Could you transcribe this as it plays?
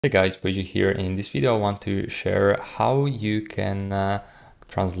Hey guys, Pooja here. In this video I want to share how you can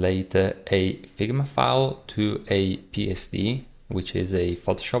translate a Figma file to a PSD, which is a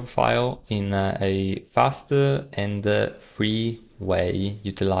Photoshop file, in a fast and free way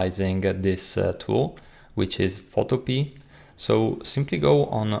utilizing this tool, which is Photopea. So simply go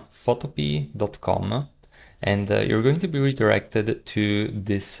on photopea.com and you're going to be redirected to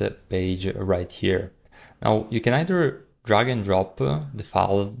this page right here. Now you can either drag and drop the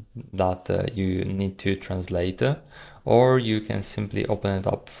file that you need to translate, or you can simply open it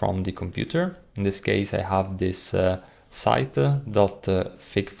up from the computer. In this case, I have this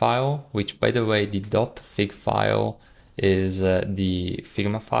site.fig file, which, by the way, the .fig file is the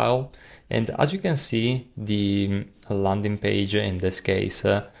Figma file. And as you can see, the landing page in this case,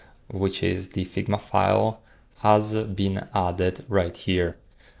 which is the Figma file, has been added right here.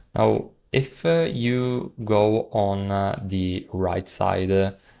 Now, if you go on the right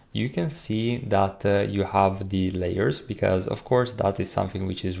side, you can see that you have the layers, because of course that is something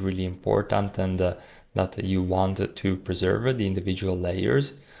which is really important, and that you want to preserve the individual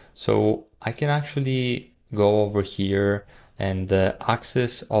layers. So I can actually go over here and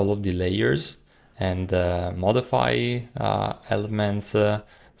access all of the layers and modify elements.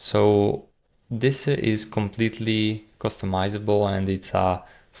 So this is completely customizable, and it's a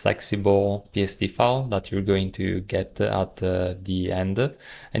flexible PSD file that you're going to get at the end.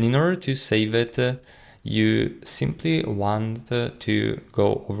 And in order to save it, you simply want to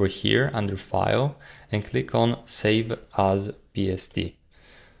go over here under File and click on Save as PSD.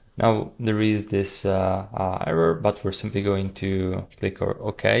 Now there is this error, but we're simply going to click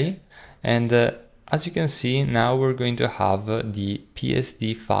OK. And as you can see, now we're going to have the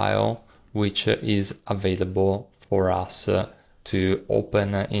PSD file, which is available for us to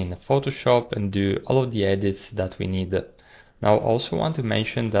open in Photoshop and do all of the edits that we need. Now, I also want to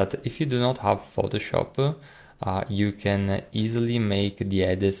mention that if you do not have Photoshop, you can easily make the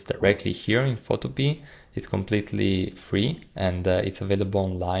edits directly here in Photopea. It's completely free, and it's available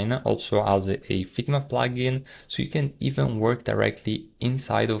online also as a Figma plugin, so you can even work directly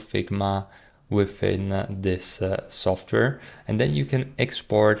inside of Figma within this software, and then you can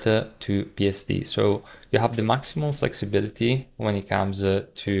export to PSD. So you have the maximum flexibility when it comes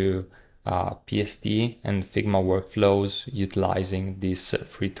to PSD and Figma workflows utilizing this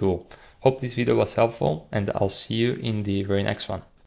free tool. Hope this video was helpful, and I'll see you in the very next one.